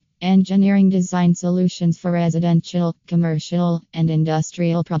Engineering design solutions for residential, commercial, and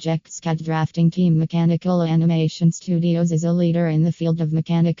industrial projects. CAD Drafting Team Mechanical Animation Studios is a leader in the field of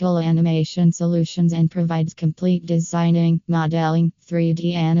mechanical animation solutions and provides complete designing, modeling,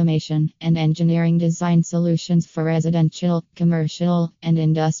 3D animation, and engineering design solutions for residential, commercial, and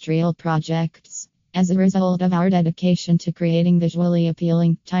industrial projects. As a result of our dedication to creating visually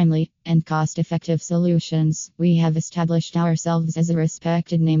appealing, timely, and cost-effective solutions, we have established ourselves as a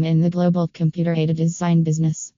respected name in the global computer-aided design business.